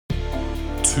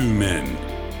Two men,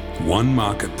 one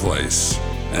marketplace,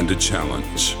 and a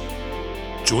challenge.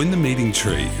 Join the meeting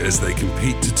tree as they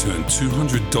compete to turn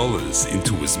 $200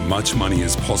 into as much money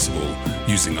as possible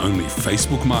using only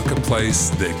Facebook Marketplace,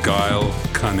 their guile,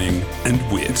 cunning, and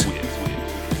wit.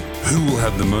 Who will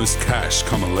have the most cash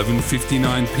come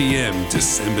 11:59 p.m.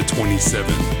 December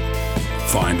 27?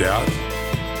 Find out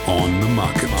on the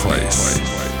Marketplace.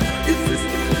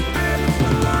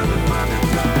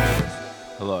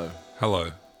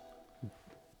 Hello.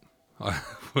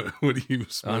 What are you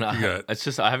smoking at? It's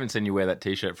just I haven't seen you wear that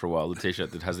T-shirt for a while. The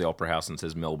T-shirt that has the Opera House and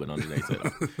says Melbourne underneath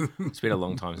it. It's been a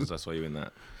long time since I saw you in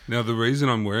that. Now, the reason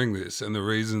I'm wearing this and the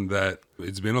reason that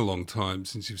it's been a long time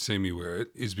since you've seen me wear it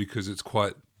is because it's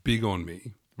quite big on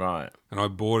me. Right. And I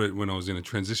bought it when I was in a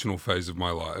transitional phase of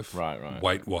my life. Right.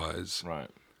 Weight-wise.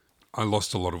 Right. I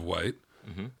lost a lot of weight.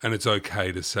 Mm-hmm. And it's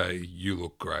okay to say, you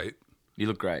look great. You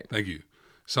look great. Thank you.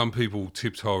 Some people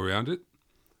tiptoe around it.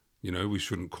 You know, we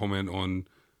shouldn't comment on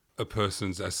a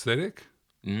person's aesthetic.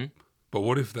 Mm-hmm. But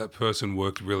what if that person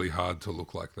worked really hard to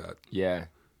look like that? Yeah.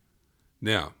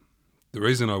 Now, the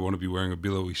reason I want to be wearing a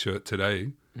billowy shirt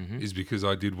today is because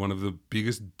I did one of the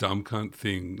biggest dumb cunt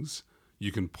things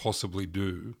you can possibly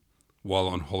do while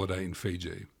on holiday in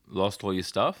Fiji. Lost all your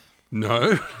stuff?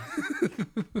 No.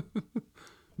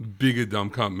 Bigger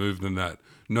dumb cunt move than that.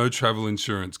 No travel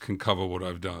insurance can cover what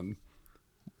I've done.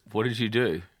 What did you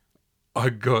do? I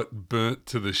got burnt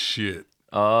to the shit.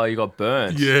 Oh, you got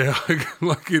burnt? Yeah,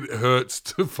 like it hurts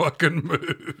to fucking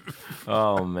move.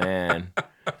 Oh, man.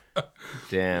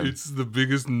 Damn. It's the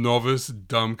biggest novice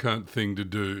dumb cunt thing to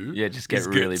do. Yeah, just get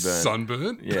really burnt.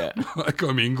 Sunburnt. Yeah. Like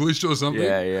I'm English or something.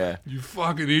 Yeah. You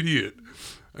fucking idiot.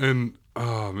 And,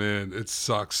 oh, man, it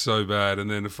sucks so bad.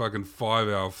 And then a fucking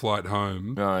 5-hour flight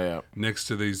home. Oh, yeah. Next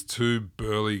to these two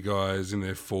burly guys in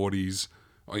their 40s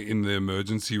in the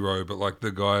emergency row, but like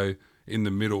the guy in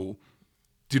the middle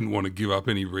didn't want to give up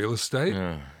any real estate.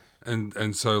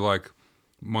 And so like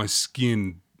my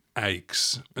skin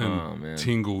aches and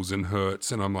tingles and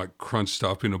hurts and I'm like crunched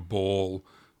up in a ball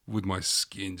with my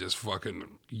skin just fucking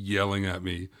yelling at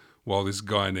me while this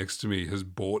guy next to me has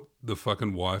bought the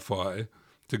fucking Wi-Fi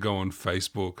to go on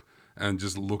Facebook and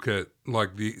just look at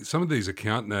like some of these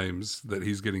account names that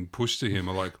he's getting pushed to him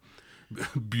are like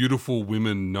Beautiful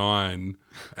Women 9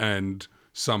 and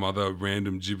some other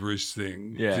random gibberish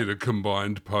thing. Did a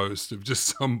combined post of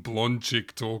just some blonde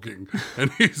chick talking.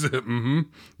 And he said,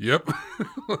 yep.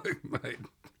 Like, mate,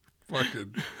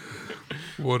 fucking,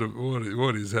 what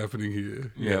is happening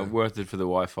here? Yeah, worth it for the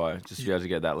Wi-Fi, just to be able to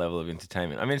get that level of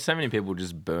entertainment. I mean, so many people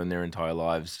just burn their entire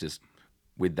lives just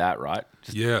with that, right?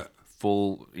 Just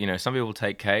full, some people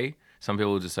take K. Some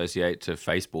people dissociate to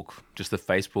Facebook, just the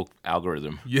Facebook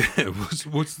algorithm. Yeah,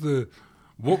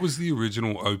 what was the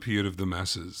original opiate of the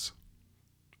masses?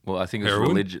 Well, I think it was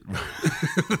religion.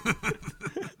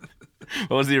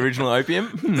 What was the original opium?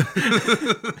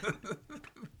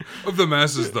 Of the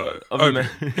masses, though.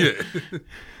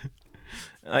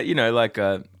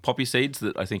 Yeah. Poppy seeds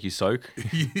that I think you soak.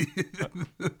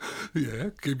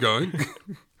 Yeah, keep going.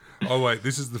 Oh, wait,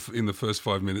 this is in the first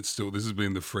 5 minutes still. This has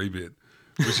been the free bit.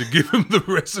 We should give him the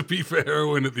recipe for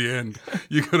heroin at the end.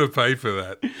 You got to pay for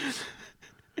that.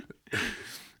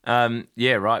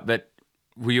 Yeah, right. But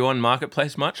were you on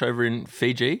Marketplace much over in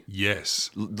Fiji? Yes.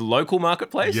 The local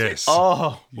Marketplace? Yes.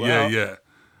 Oh, wow. Yeah.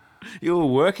 You were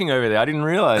working over there. I didn't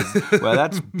realize. Well,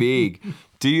 that's big.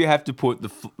 Do you have to put the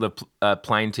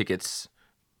plane tickets?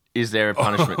 Is there a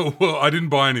punishment? Oh, well, I didn't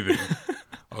buy anything.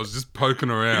 I was just poking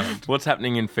around. What's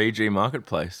happening in Fiji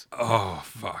Marketplace? Oh,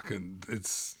 fucking,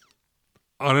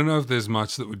 I don't know if there's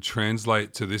much that would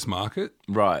translate to this market.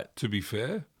 Right. To be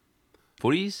fair.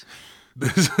 Footies?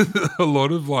 There's a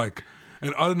lot of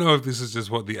and I don't know if this is just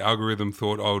what the algorithm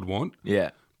thought I would want. Yeah.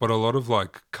 But a lot of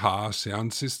car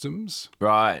sound systems.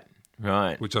 Right.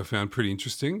 Which I found pretty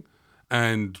interesting.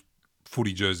 And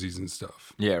footy jerseys and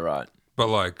stuff. Yeah, right.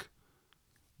 But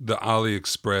the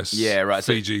AliExpress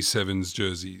Fiji Sevens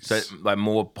jerseys. So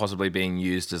more possibly being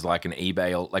used as an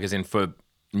eBay or as in for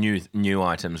new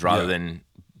items rather than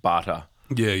barter.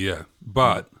 Yeah.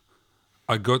 But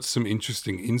I got some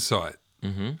interesting insight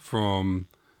from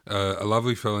a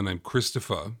lovely fellow named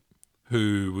Christopher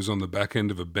who was on the back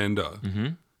end of a bender.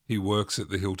 He works at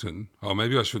the Hilton. Oh,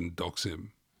 maybe I shouldn't dox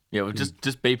him. Yeah, well,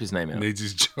 just beep his name out. Needs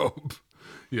his job.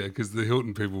 Yeah, because the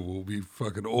Hilton people will be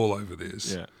fucking all over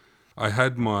this. Yeah. I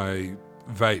had my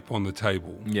vape on the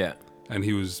table. Yeah. And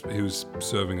he was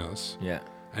serving us. Yeah.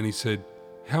 And he said,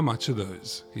 how much are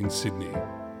those in Sydney?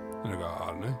 And I go, I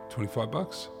don't know,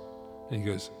 $25? And he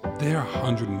goes, they're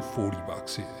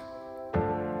 $140 here.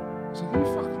 I was like, are you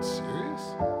fucking serious?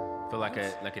 For like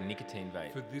a nicotine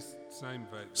vape. For this same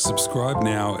vape. Subscribe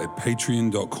now at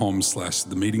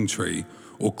patreon.com/themeetingtree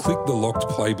or click the locked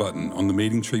play button on the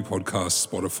Meeting Tree Podcast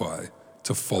Spotify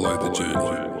to follow the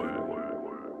journey.